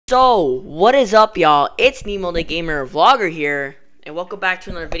So, what is up, y'all? It's Nemo the Gamer Vlogger here, and welcome back to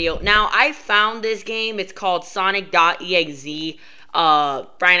another video. Now, I found this game. It's called Sonic.exe,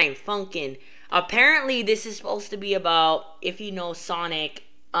 Friday Night Funkin'. Apparently, this is supposed to be about, if you know Sonic,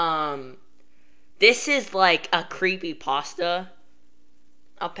 this is like a creepypasta,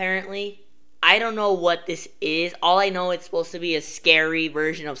 apparently. I don't know what this is. All I know, it's supposed to be a scary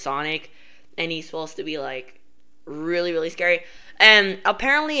version of Sonic, and he's supposed to be like really, really scary. And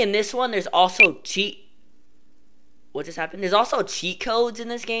apparently in this one, there's also what just happened? There's also cheat codes in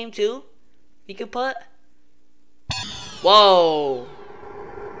this game too. You could put. Whoa.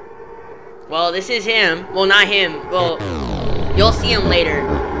 Well, this is him. Well, not him. Well, you'll see him later.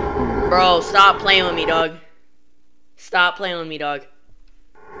 Bro, stop playing with me, dog. Stop playing with me, dog.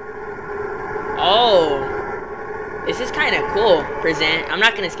 Oh. This is kind of cool. Present. I'm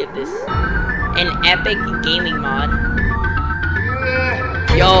not gonna skip this. An epic gaming mod.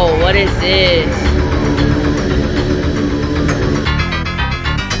 Yo, what is this?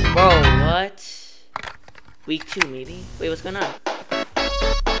 Bro, what? Week 2, maybe? Wait, what's going on?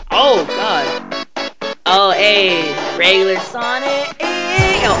 Oh, God. Oh, hey. Regular Sonic.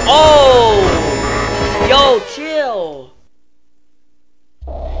 Hey. Oh! Yo, chill.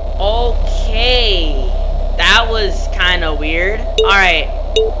 Okay. That was kind of weird. Alright.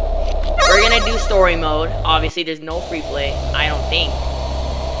 We're gonna do story mode. Obviously, there's no free play. I don't think.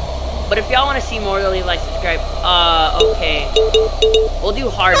 But if y'all want to see more, leave a like, subscribe. Okay. We'll do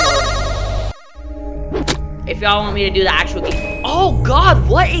hard mode. If y'all want me to do the actual game. Oh, God,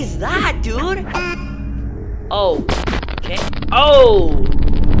 what is that, dude? Oh, okay. Oh.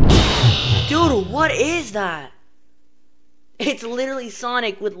 Dude, what is that? It's literally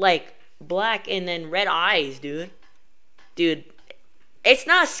Sonic with, like, black and then red eyes, dude. Dude, it's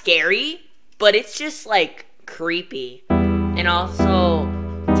not scary, but it's just, like, creepy. And also,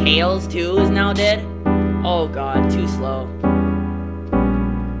 Tails, too, is now dead. Oh, God, too slow.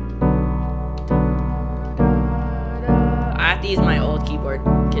 I have to use my old keyboard,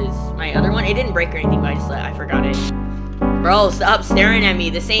 because my other one, it didn't break or anything, but I forgot it. Bro, stop staring at me.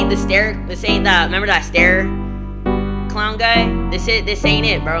 This ain't that, remember that stare clown guy? This ain't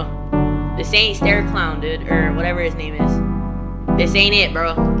it, bro. This ain't stare clown, dude, or whatever his name is. This ain't it,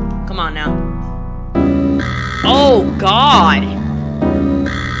 bro. Come on now. Oh, God.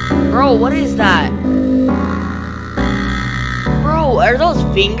 Bro, what is that? Bro, are those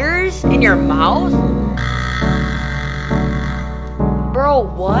fingers in your mouth? Bro,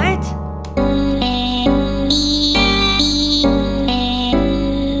 what?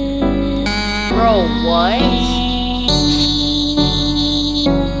 Bro, what?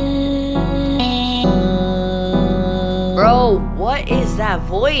 Bro, what is that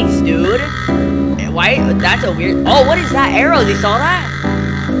voice, dude? Why? That's a weird... Oh, what is that? Arrows, you saw that?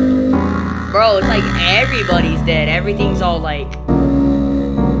 Bro, it's like everybody's dead. Everything's all like...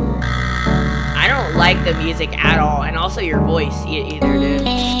 I don't like the music at all. And also your voice either, dude.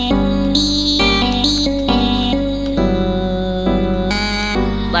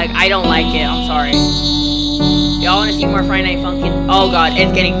 Like, I don't like it. I'm sorry. Y'all want to see more Friday Night Funkin'? Oh, God.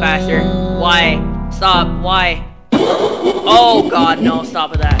 It's getting faster. Why? Stop. Why? Oh, God. No.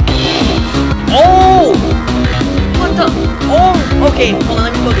 Stop with that. Oh! What the? Oh! Okay. Hold on.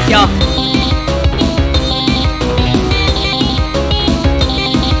 Let me focus, y'all.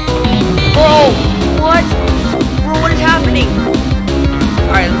 Bro, what? Bro, what is happening?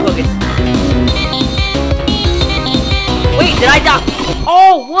 Alright, let's focus. Wait, did I die?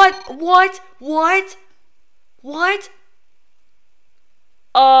 Oh, what? What?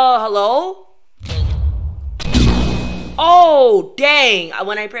 Hello? Oh, dang.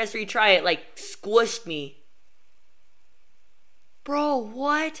 When I pressed retry, it, like, squished me. Bro,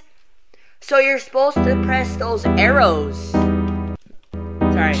 what? So you're supposed to press those arrows.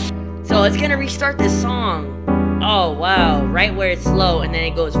 Sorry. So it's gonna restart this song. Oh, wow. Right where it's slow and then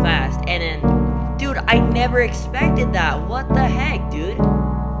it goes fast. And then, dude, I never expected that. What the heck, dude?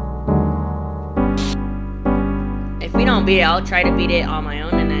 If we don't beat it, I'll try to beat it on my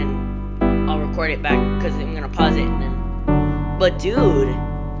own and then I'll record it back because I'm gonna pause it and then. But, dude,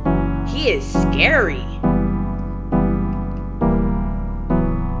 he is scary.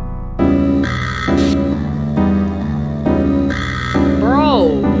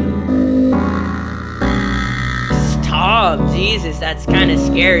 Bro. Jesus, that's kind of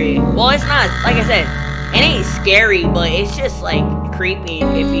scary. Well, it's not, like I said, it ain't scary, but it's just, like, creepy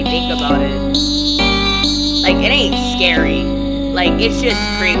if you think about it. Like, it ain't scary. Like, it's just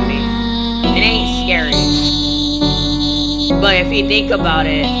creepy. It ain't scary. But if you think about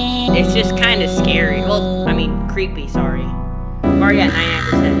it, it's just kind of scary. Well, I mean, creepy, sorry. I'm already at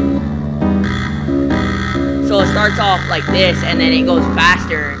 99%. starts off like this, and then it goes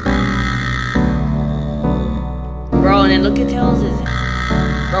faster. Bro, and then look at Tails is...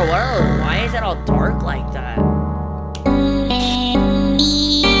 Bro, why is it all dark like that?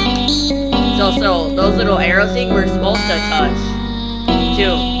 So those little arrow things we're supposed to touch,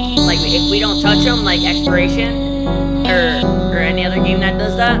 too. Like, if we don't touch them, like Expiration, or any other game that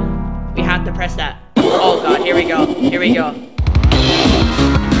does that, we have to press that. Oh god, here we go. Here we go. Oh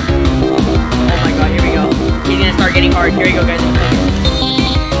my god, here we go. He's gonna start getting hard. Here we go, guys.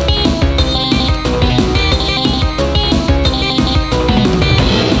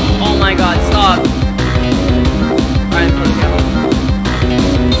 Oh my god, stop. Alright, let's go.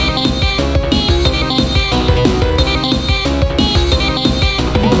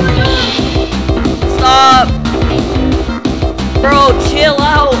 Oh my god. Stop. Bro, chill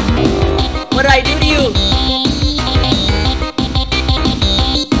out. What did I do to you?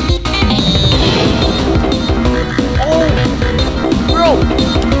 Oh, bro.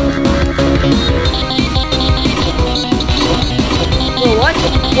 Bro, what?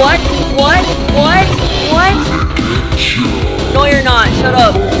 What? No, you're not. Shut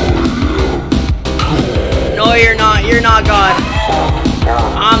up. No, you're not. You're not God.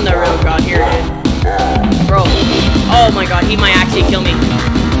 I'm the real God here, dude. Bro. Oh my god, he might actually kill me.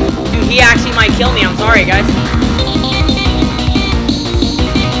 Dude, he actually might kill me. I'm sorry, guys.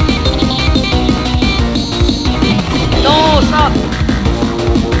 No, stop.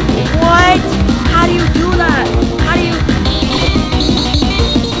 What? How do you do that? How do you...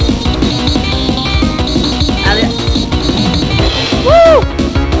 Woo!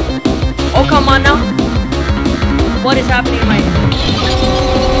 Oh, come on now. What is happening in my...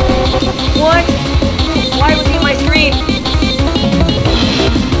 What? Why was he in my screen?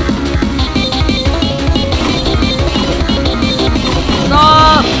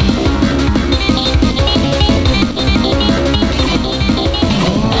 Stop!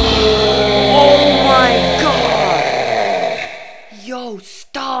 Oh my god! Yo,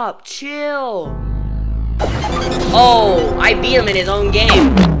 stop! Chill! Oh, I beat him in his own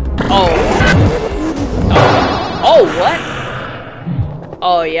game. Oh. Oh, what?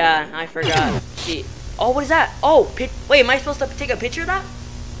 Oh, yeah, I forgot. See. Oh, what is that? Oh, wait, am I supposed to take a picture of that?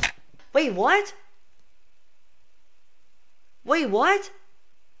 Wait, what? Wait, what?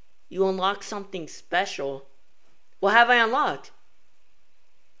 You unlocked something special. What have I unlocked?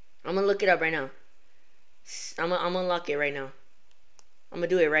 I'm gonna look it up right now. I'm gonna unlock it right now. I'm gonna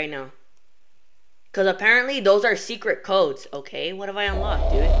do it right now. Because apparently those are secret codes. Okay, what have I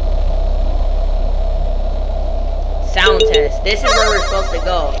unlocked, dude? Sound test. This is where we're supposed to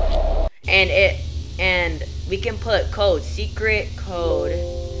go. And we can put code. Secret code.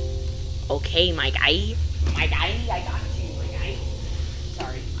 Okay, my guy. My guy, I got you, my guy.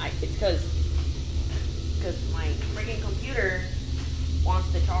 Sorry. It's because my freaking computer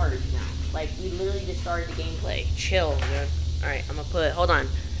wants to charge now. Like, we literally just started the gameplay. Chill, dude. Alright, I'm gonna put, hold on.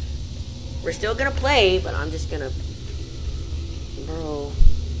 We're still gonna play, but I'm just gonna, bro,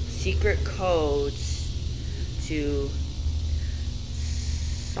 secret codes to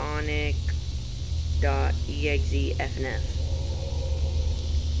Sonic.exe FNF.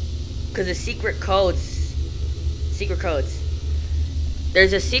 Because the secret codes,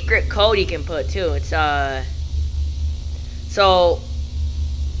 there's a secret code you can put too. It's, so,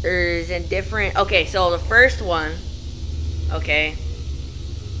 there's a different, okay, so the first one, okay.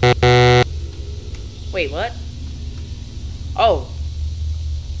 Wait, what? Oh.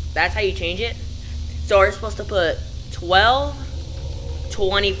 That's how you change it? So we're supposed to put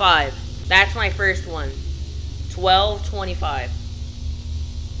 1225. That's my first one. 1225.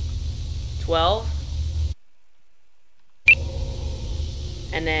 12.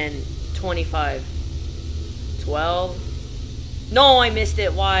 And then 25. 12. No, I missed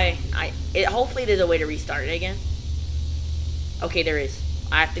it. Why? Hopefully there's a way to restart it again. Okay, there is.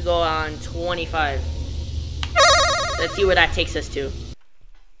 I have to go on 25. Let's see where that takes us to.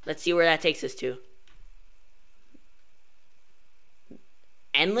 Let's see where that takes us to.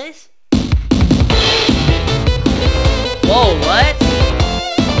 Endless? Whoa, what?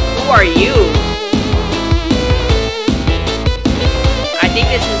 Who are you? I think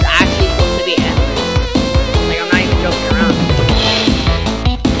this is actually supposed to be endless. Like, I'm not even joking around.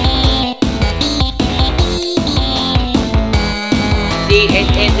 See,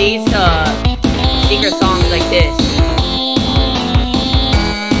 it leads to secret songs like this.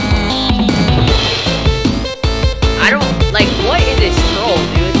 I don't, like, what is this troll,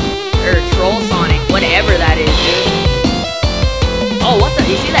 dude? Or troll Sonic, whatever that is, dude. Oh, what the,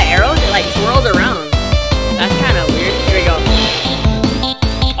 you see the arrows? It, like, twirls around. That's kind of weird. Here we go.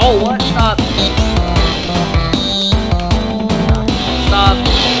 Oh, what? Stop.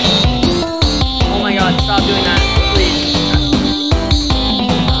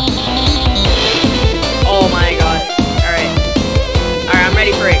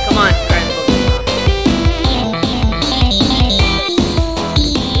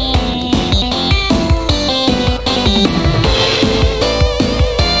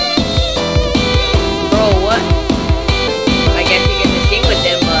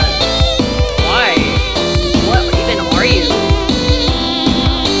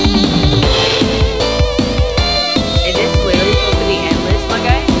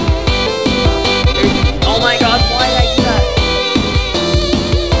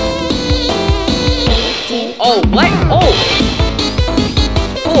 What? Oh!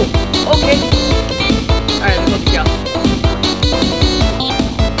 Oh, okay. Alright, let's focus out.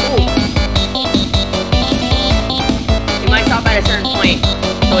 Oh. We might stop at a certain point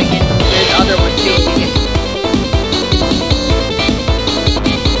so we can. There's the other ones too. We can.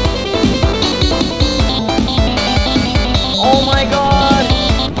 Oh my god!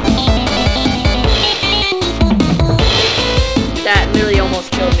 That literally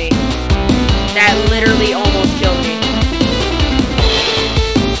almost killed me. That literally almost killed me.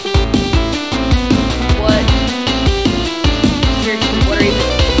 What? Seriously, what are you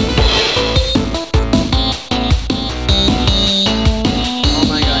doing? Oh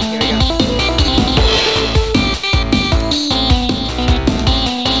my god, here we go.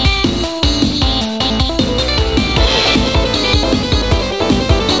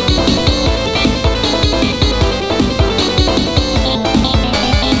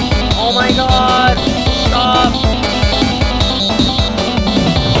 Oh my god! Stop!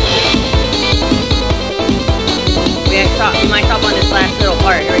 We might stop on this last little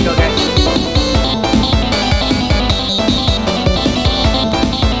part. Here we go, guys.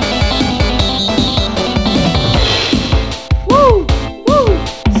 Woo!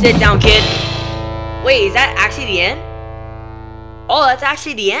 Woo! Sit down, kid. Wait, is that actually the end? Oh, that's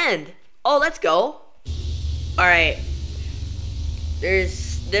actually the end. Oh, let's go. Alright.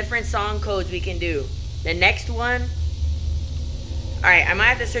 There's different song codes we can do. The next one. Alright, I might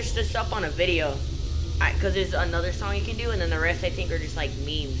have to search this up on a video. Because there's another song you can do, and then the rest I think are just like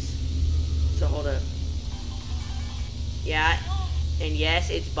memes. So hold up. Yeah, and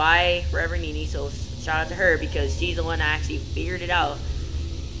yes, it's by Forever Nini, so shout out to her because she's the one that actually figured it out.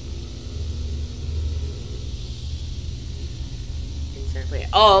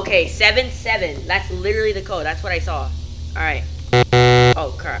 Oh, okay, 7-7. That's literally the code. That's what I saw. Alright.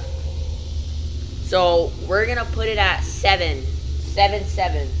 Oh, crap. So, we're gonna put it at 7.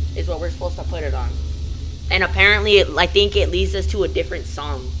 7-7 is what we're supposed to put it on. And apparently, I think it leads us to a different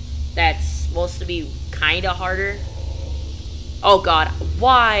song that's supposed to be kind of harder. Oh, God.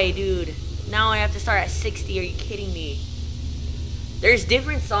 Why, dude? Now I have to start at 60. Are you kidding me? There's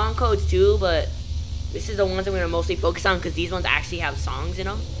different song codes, too, but this is the ones I'm going to mostly focus on because these ones actually have songs in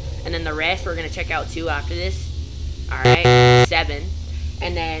them. And then the rest we're going to check out, too, after this. Alright. 7.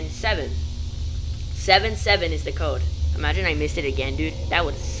 And then 7. 7-7 is the code. Imagine I missed it again, dude. That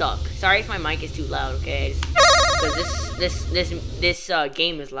would suck. Sorry if my mic is too loud, okay? Because this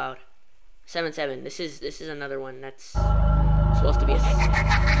game is loud. 7-7. This is another one that's supposed to be a.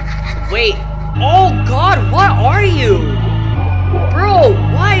 Wait. Oh God, what are you, bro?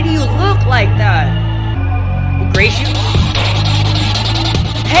 Why do you look like that? Gracious.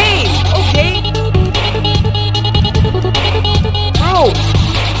 Hey. Okay. Bro,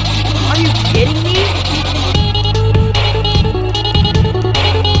 are you kidding me?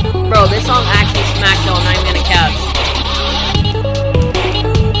 Bro, this song actually smacks though, I'm not even gonna cap.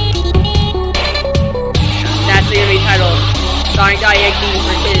 That's literally titled Sonic.exe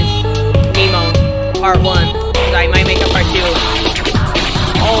versus Nemo Part 1. So I might make a Part 2.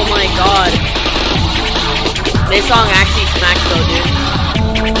 Oh my god. This song actually smacks though, dude.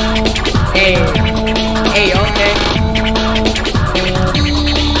 Hey. Hey, okay.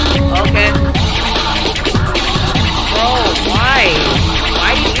 Okay. Bro, why? Why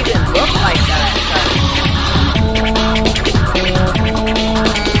do you even look like that?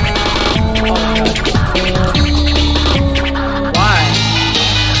 Oh my god. Why?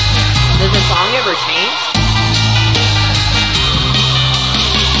 Does the song ever change?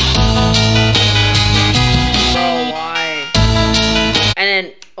 Bro, why? And then,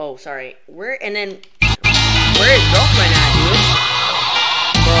 oh, sorry. Where is girlfriend at, dude?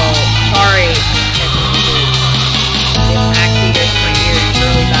 Bro, sorry. This actually hurts my ears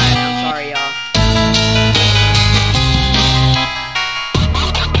really bad. I'm sorry, y'all.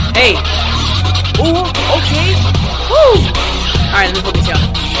 Hey! Ooh, okay! Woo! Alright, let me put this out.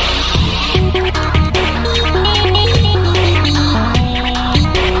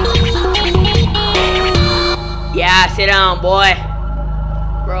 Yeah, sit down, boy.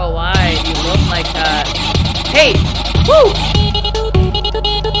 Bro, why do you look like that? Hey! Woo!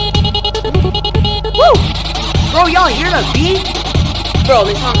 Woo! Bro, y'all hear the beat? Bro,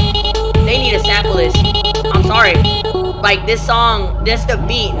 this song, they need to sample this. I'm sorry. Like, this song, this the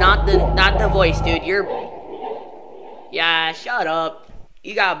beat, not the voice, dude. Yeah, shut up.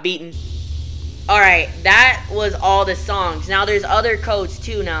 You got beaten. Alright, that was all the songs. Now, there's other codes,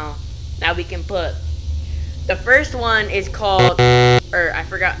 too, now, that we can put. The first one is called, or I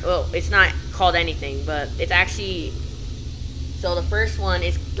forgot, well, it's not called anything, but it's actually, so the first one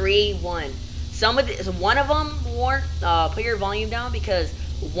is 3-1. one of them won't put your volume down because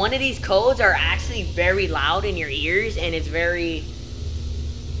one of these codes are actually very loud in your ears and it's very.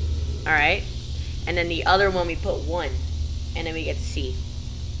 All right, and then the other one we put 1, and then we get to C,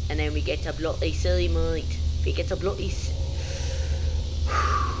 and then we get to bloody silly mode. We get to bloody.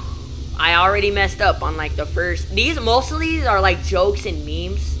 I already messed up on like the first. Most of these are like jokes and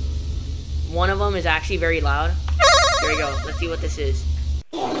memes. One of them is actually very loud. Here we go. Let's see what this is.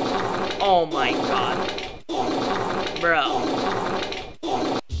 Oh my god, bro.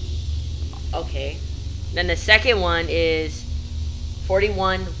 Okay. Then the second one is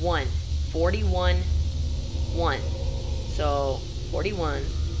 41-1. 41-1. So 41.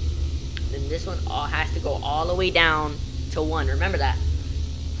 Then this one has to go all the way down to 1. Remember that.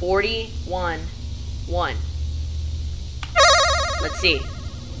 41-1. Let's see.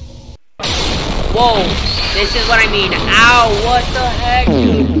 Whoa. This is what I mean. Ow, what the heck,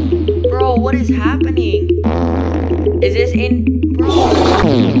 dude? Bro, what is happening? Is this in... Bro.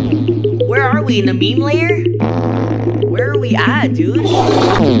 Where are we? In the meme layer? Where are we at, dude?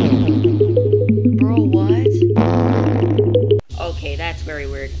 Bro, what? Okay, that's very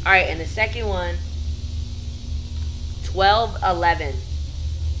weird. Alright, and the second one... 12-11.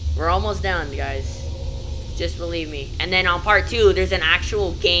 We're almost done, guys. Just believe me. And then on part 2, there's an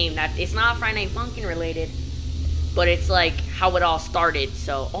actual game that... It's not Friday Night Funkin' related. But it's like how it all started.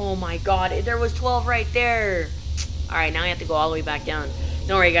 So, oh my god, there was 12 right there. Alright, now you have to go all the way back down.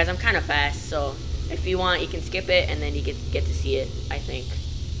 Don't worry, guys, I'm kind of fast. So, if you want, you can skip it. And then you get to see it, I think.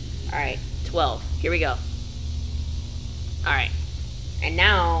 Alright, 12. Here we go. Alright. And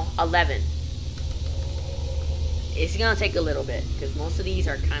now, 11. It's gonna take a little bit. Because most of these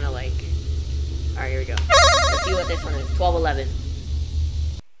are kind of like... Alright, here we go. Let's see what this one is. 12-11.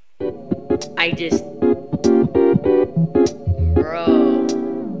 I just... Bro.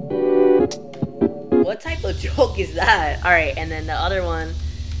 What type of joke is that? Alright, and then the other one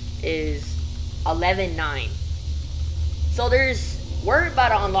is 11-9. So we're about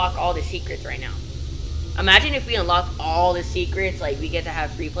to unlock all the secrets right now. Imagine if we unlock all the secrets, like we get to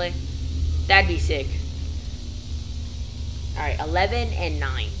have free play. That'd be sick. Alright, 11 and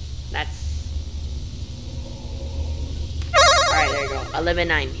 9. That's... Alright, there you go.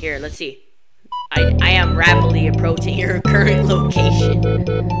 11-9. Here, let's see. I am rapidly approaching your current location.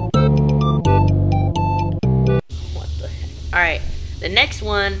 What the heck? Alright, the next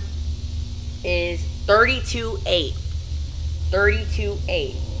one is 32-8.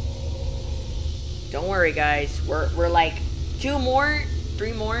 32-8. Don't worry, guys. We're like 2 more,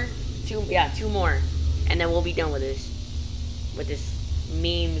 3 more, 2 more, and then we'll be done with this. With this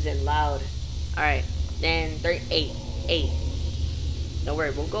memes and loud. Alright, then 38. 8. Don't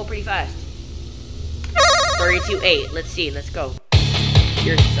worry, we'll go pretty fast. 32-8. Let's see, let's go.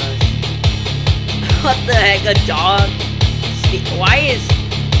 You're sus. What the heck, a dog? Why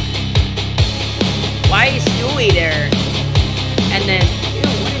is Stewie there? And then, ew,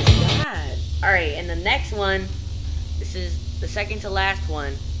 what is that? Alright, and the next one, this is the second to last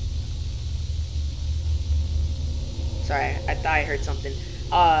one. Sorry, I thought I heard something.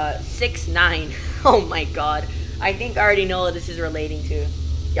 6-9. Oh my god. I think I already know what this is relating to.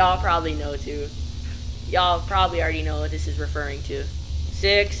 Y'all probably know too. Y'all probably already know what this is referring to.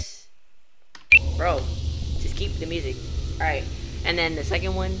 6. Bro, just keep the music. Alright. And then the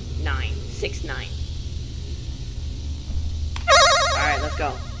second one, 9. 6-9. Alright, let's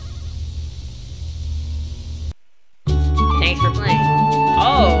go. Thanks for playing.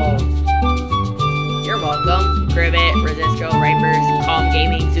 Oh! You're welcome. Cribbit, Resisco, Ripers, Calm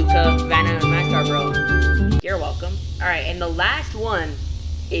Gaming, Zuka, Vanna, and Master Bro. You're welcome. Alright, and the last one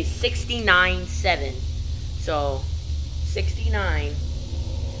is 69-7. So,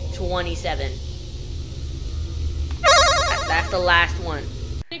 69-27. That's the last one.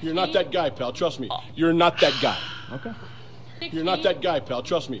 You're not that guy, pal. Trust me. You're not that guy. Okay? You're not that guy, pal.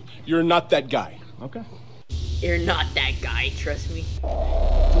 Trust me. You're not that guy. Okay? You're not that guy. Trust me.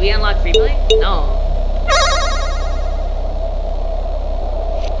 Do we unlock free play? No.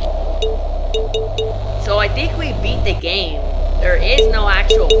 So I think we beat the game. There is no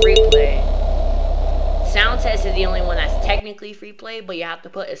actual free play. Sound Test is the only one that's technically free play, but you have to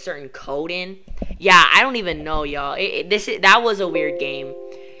put a certain code in. Yeah, I don't even know, y'all. That was a weird game.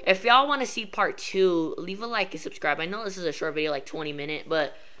 If y'all want to see part 2, leave a like and subscribe. I know this is a short video, like 20 minutes,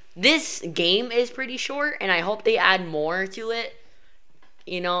 but this game is pretty short, and I hope they add more to it.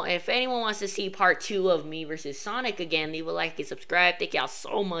 You know, if anyone wants to see part 2 of me versus Sonic again, leave a like and subscribe. Thank y'all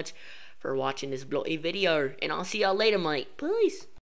so much for watching this bloody video, and I'll see y'all later, mate. Peace.